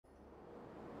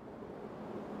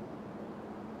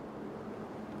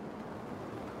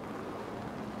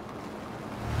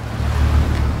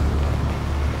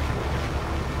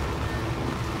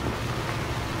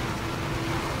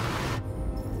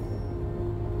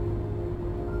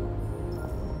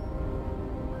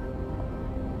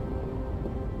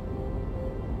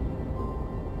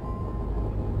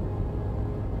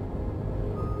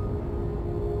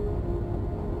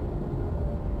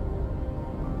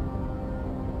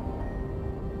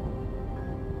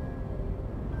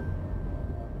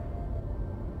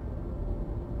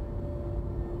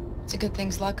It's a good thing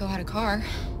Zlatko had a car.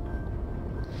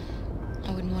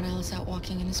 I wouldn't want Alice out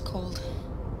walking in this cold.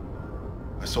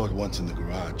 I saw it once in the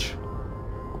garage.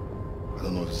 I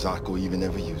don't know if Zlatko even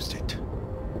ever used it.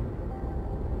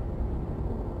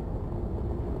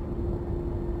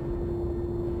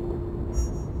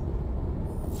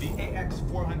 The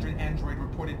AX-400 android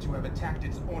reported to have attacked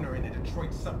its owner in a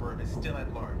Detroit suburb is still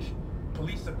at large.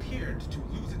 Police appeared to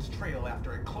lose its trail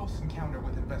after a close encounter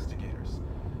with investigators.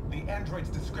 The android's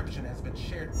description has been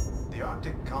shared. The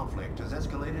Arctic conflict has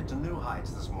escalated to new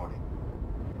heights this morning.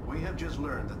 We have just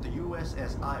learned that the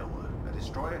USS Iowa, a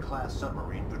destroyer-class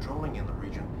submarine patrolling in the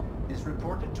region, is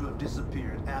reported to have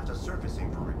disappeared after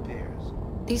surfacing for repairs.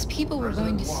 These people we're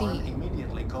going to see.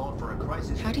 Immediately called for a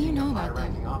crisis. How do you know about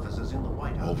them? Officers in the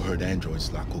White House. Overheard androids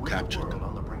Zlatko captured.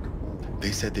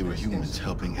 They said they were humans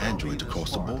helping androids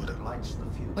across the border.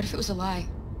 What if it was a lie?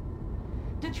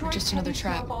 Or just another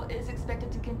trap? Is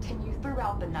expected to continue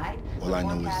throughout the night. All I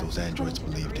know is those androids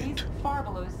believed it. Far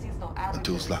below seasonal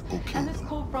Until averages. Zlatko killed And this them.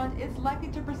 cold front is likely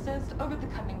to persist over the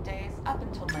coming days up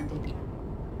until Monday evening.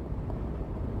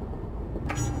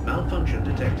 Malfunction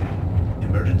detected.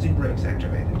 Emergency brakes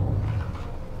activated.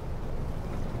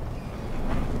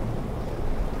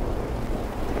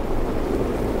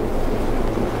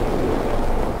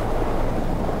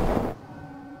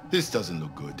 This doesn't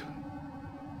look good.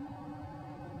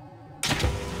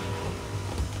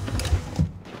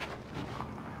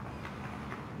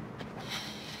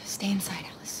 Stay inside,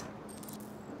 Alice.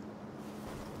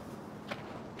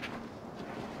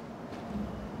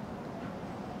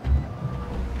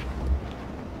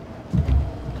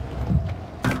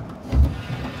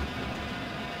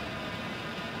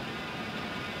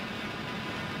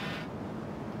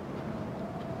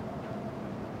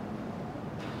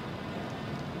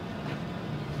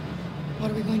 What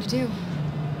are we going to do?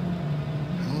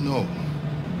 I don't know.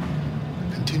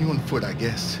 Continue on foot, I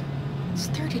guess. It's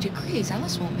 30 degrees.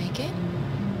 Alice won't make it.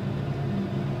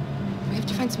 We have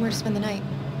to find somewhere to spend the night.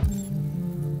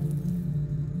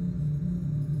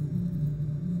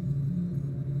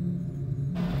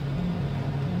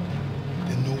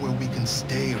 There's nowhere we can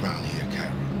stay around here,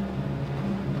 Carol.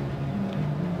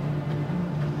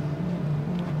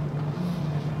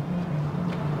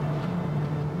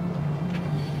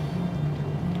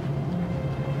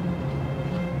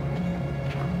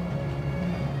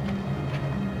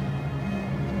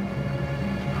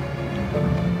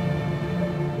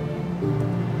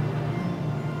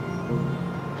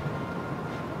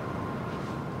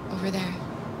 Over there.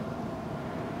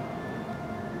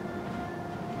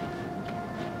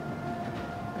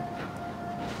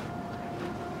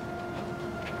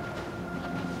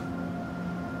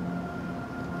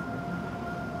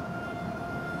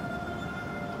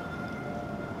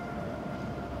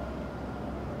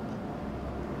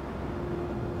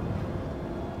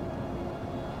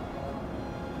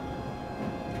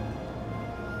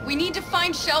 We need to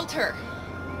find shelter.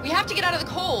 We have to get out of the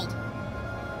cold.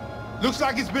 Looks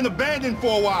like it's been abandoned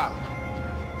for a while.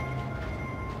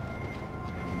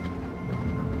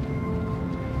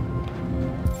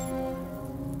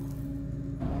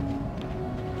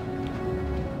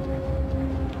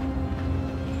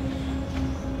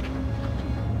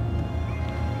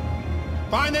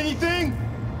 Find anything?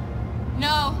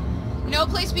 No. No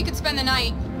place we could spend the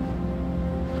night.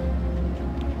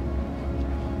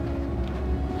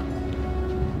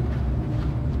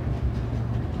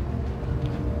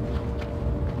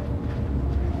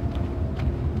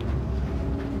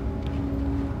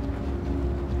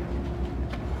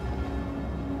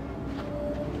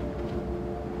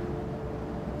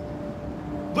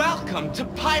 Welcome to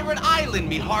Pirate Island,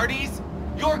 me hearties!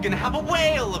 You're gonna have a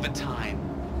whale of a time!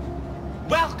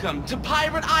 Welcome to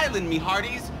Pirate Island, me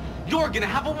hearties! You're gonna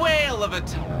have a whale of a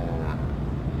time!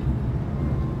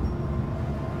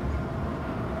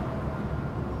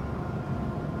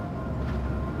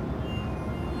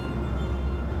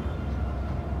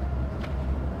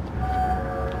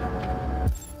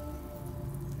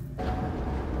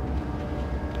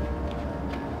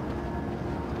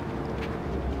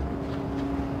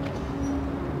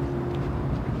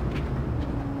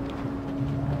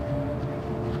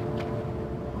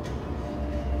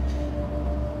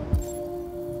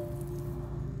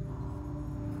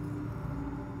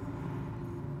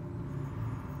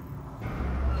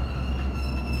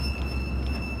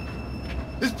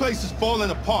 This place is falling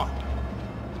apart.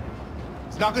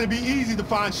 It's not gonna be easy to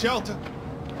find shelter.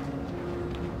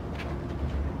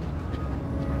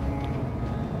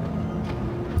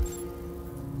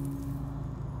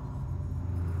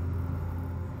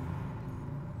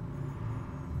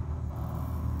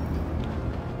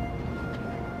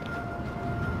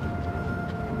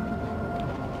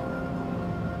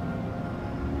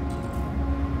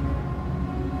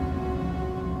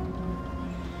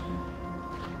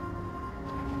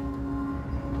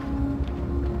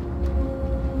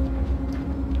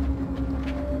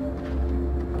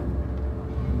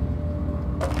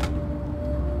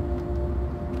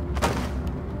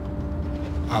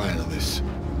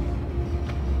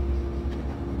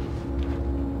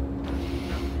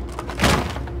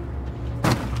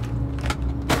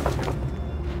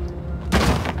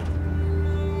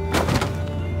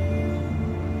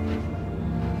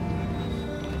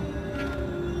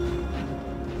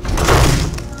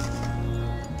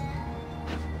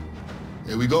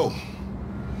 Here we go.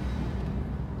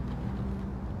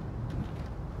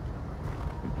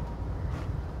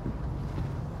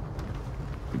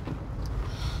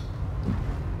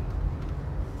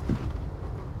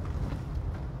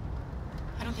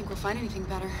 I don't think we'll find anything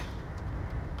better.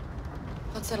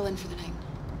 Let's settle in for the night.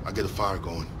 I'll get a fire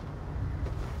going.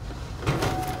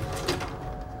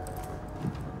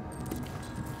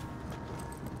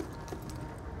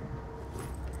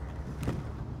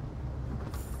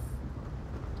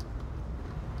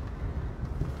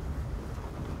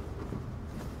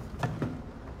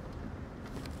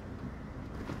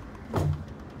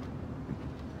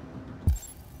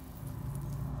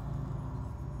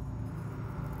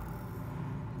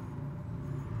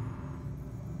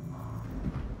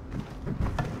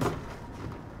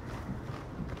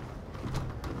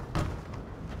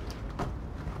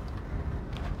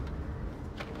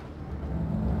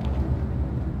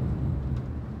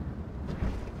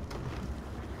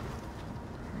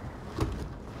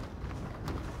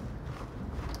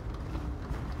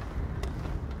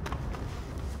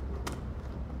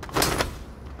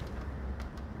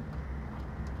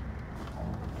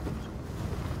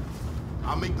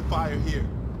 I'll make the fire here.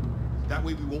 That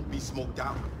way we won't be smoked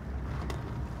out.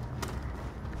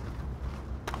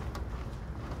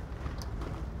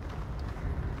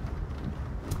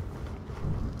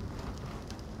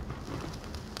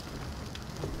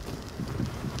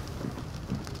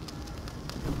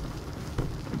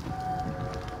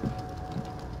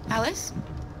 Alice?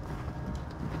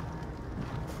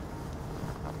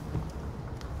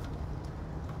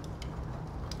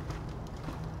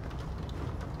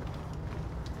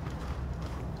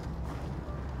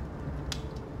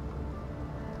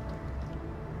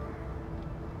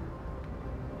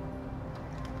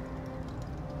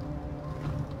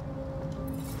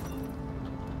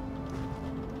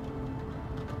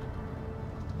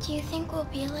 Do you think we'll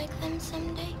be like them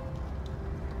someday?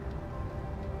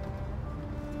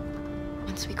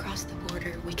 Once we cross the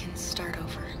border, we can start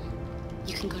over.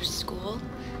 You can go to school.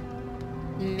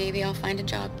 Maybe I'll find a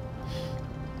job.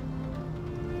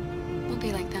 We'll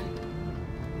be like them.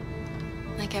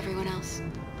 Like everyone else.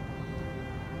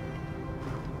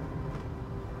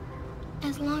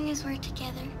 As long as we're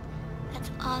together, that's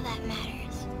all that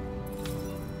matters.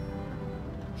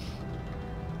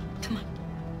 Come on.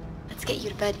 Let's get you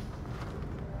to bed.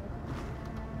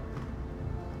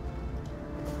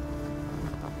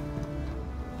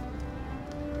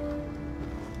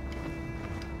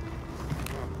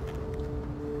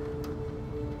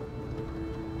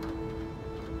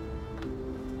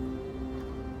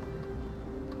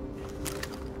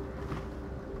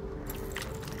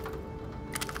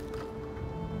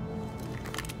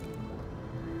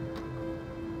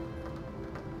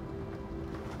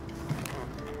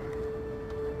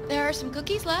 There are some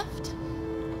cookies left.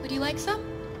 Would you like some?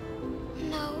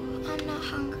 No, I'm not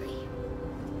hungry.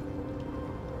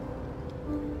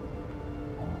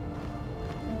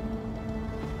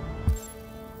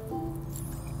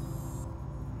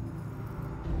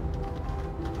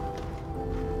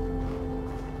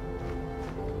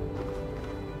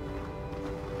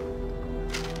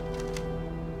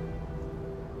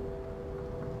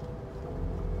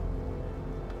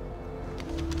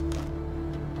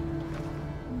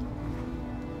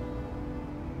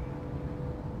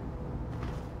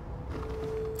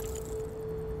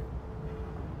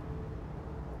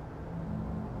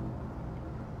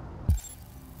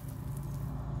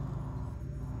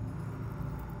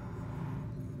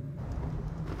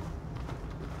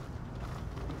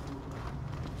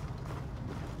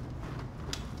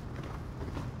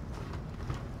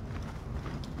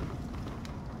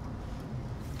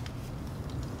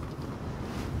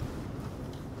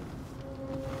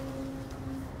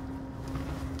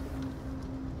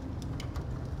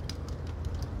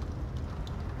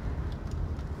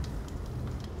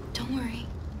 Don't worry.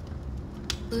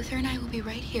 Luther and I will be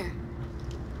right here.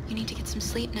 You need to get some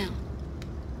sleep now.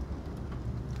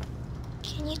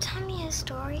 Can you tell me a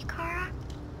story, Kara?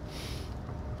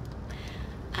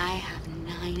 I have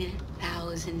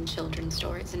 9,000 children's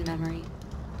stories in memory.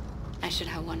 I should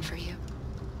have one for you.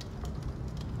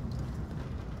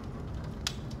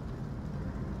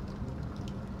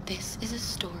 This is a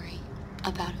story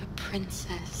about a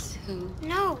princess who...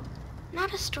 No,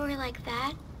 not a story like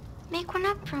that. Make one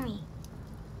up for me.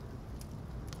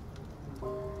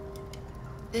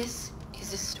 This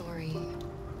is a story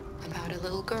about a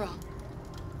little girl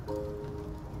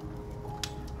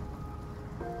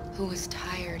who was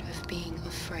tired of being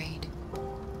afraid.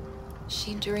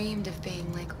 She dreamed of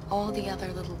being like all the other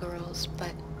little girls,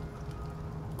 but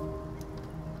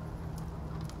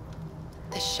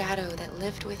the shadow that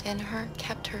lived within her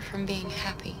kept her from being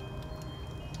happy.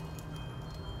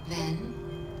 Then,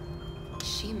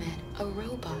 she met a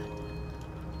robot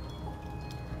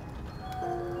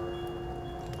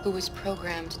who was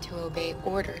programmed to obey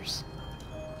orders,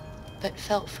 but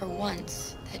felt for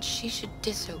once that she should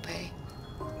disobey.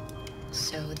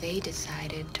 So they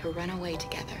decided to run away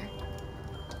together,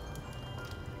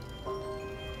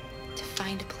 to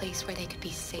find a place where they could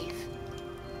be safe.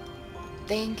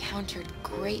 They encountered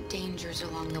great dangers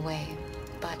along the way,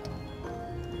 but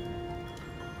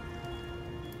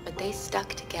they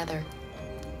stuck together,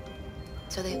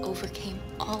 so they overcame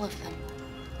all of them.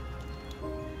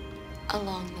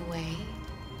 Along the way,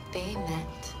 they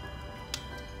met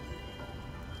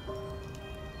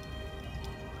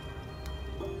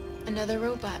another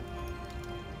robot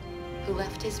who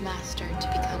left his master to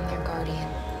become their guardian.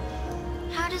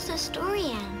 How does the story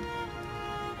end?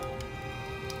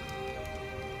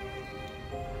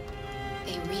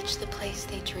 They reach the place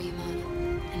they dream of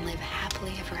and live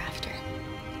happily ever after.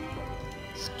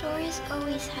 Stories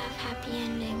always have happy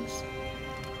endings,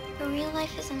 but real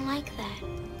life isn't like that.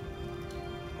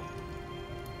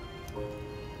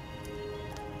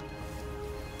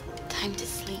 Time to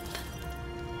sleep.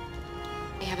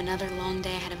 We have another long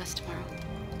day ahead of us tomorrow.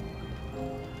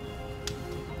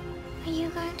 Are you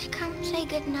going to come say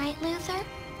goodnight, Luther?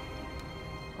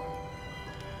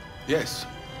 Yes.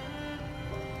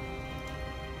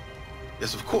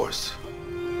 Yes, of course.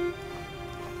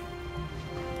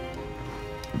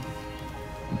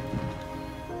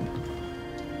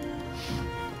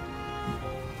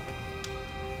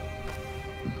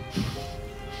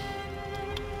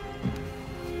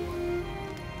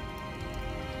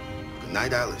 Good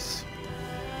night, Alice.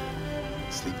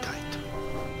 Sleep tight.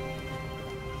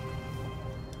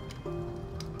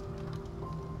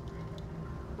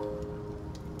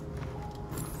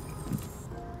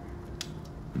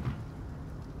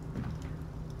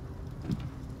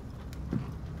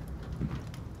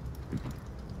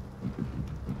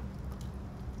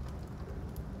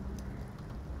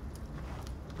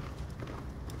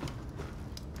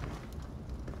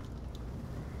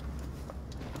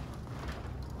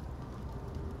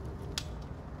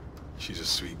 She's a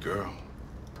sweet girl.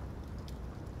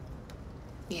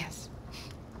 Yes.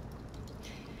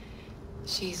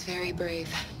 She's very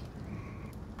brave.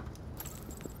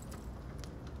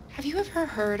 Have you ever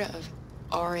heard of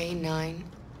RA9?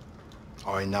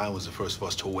 RA9 was the first of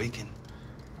us to awaken.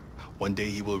 One day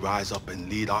he will rise up and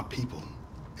lead our people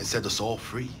and set us all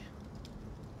free.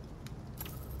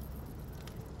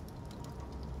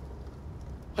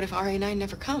 What if RA9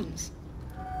 never comes?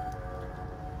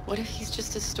 What if he's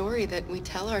just a story that we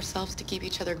tell ourselves to keep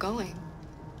each other going?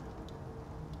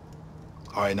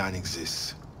 RA9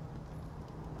 exists.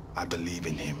 I believe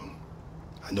in him.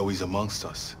 I know he's amongst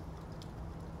us.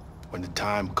 When the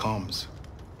time comes,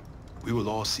 we will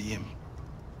all see him.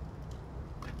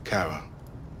 Kara,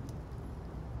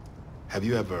 have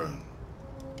you ever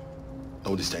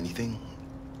noticed anything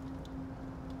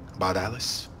about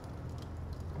Alice?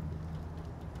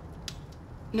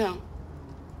 No.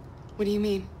 What do you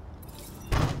mean?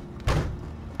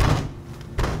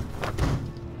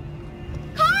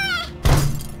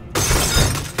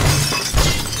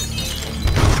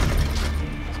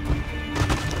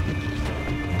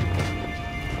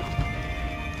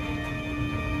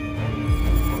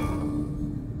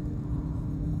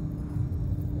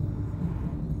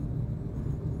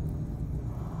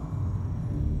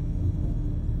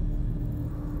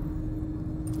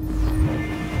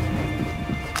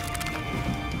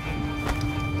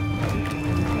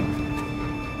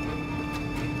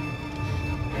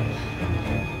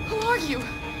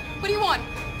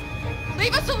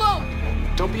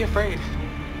 Don't be afraid.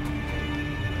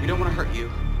 We don't want to hurt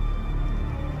you.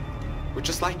 We're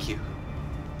just like you.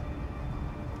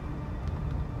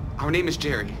 Our name is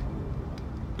Jerry.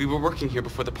 We were working here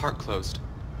before the park closed.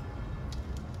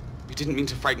 We didn't mean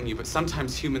to frighten you, but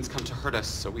sometimes humans come to hurt us,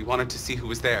 so we wanted to see who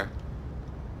was there.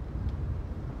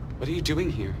 What are you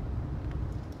doing here?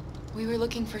 We were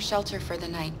looking for shelter for the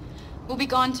night. We'll be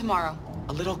gone tomorrow.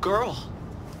 A little girl.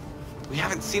 We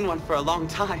haven't seen one for a long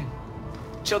time.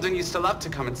 Children used to love to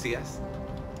come and see us.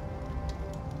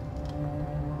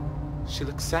 She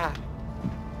looks sad.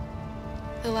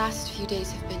 The last few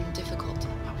days have been difficult.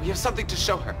 We have something to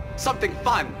show her. Something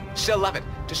fun. She'll love it.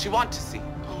 Does she want to see?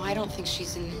 Oh, I don't think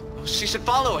she's in... Oh, she should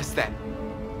follow us then.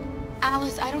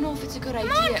 Alice, I don't know if it's a good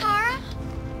idea. Come on, Kara!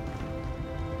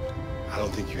 I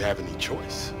don't think you have any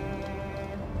choice.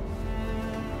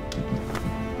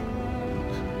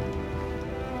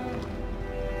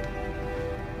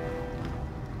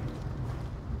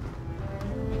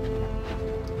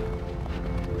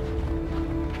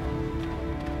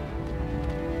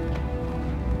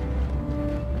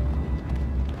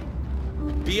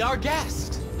 be our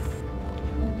guest.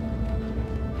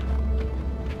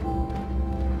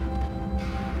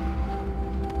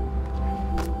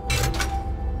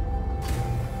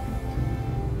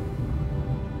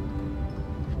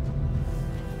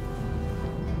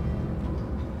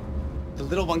 The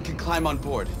little one can climb on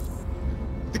board.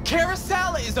 The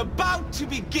carousel is about to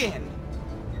begin!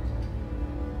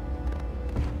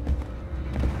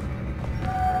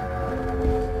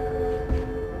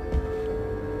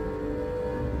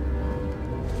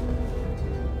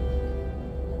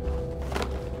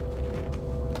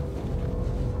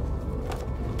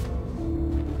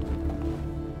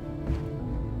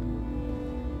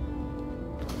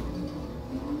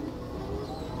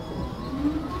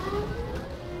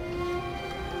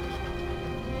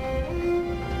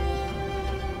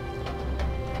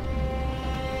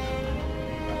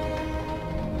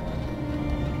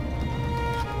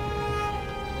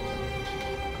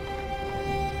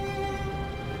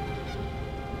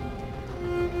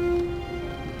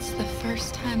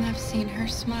 First time I've seen her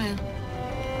smile.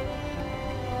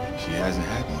 She hasn't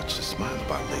had much to smile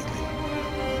about lately.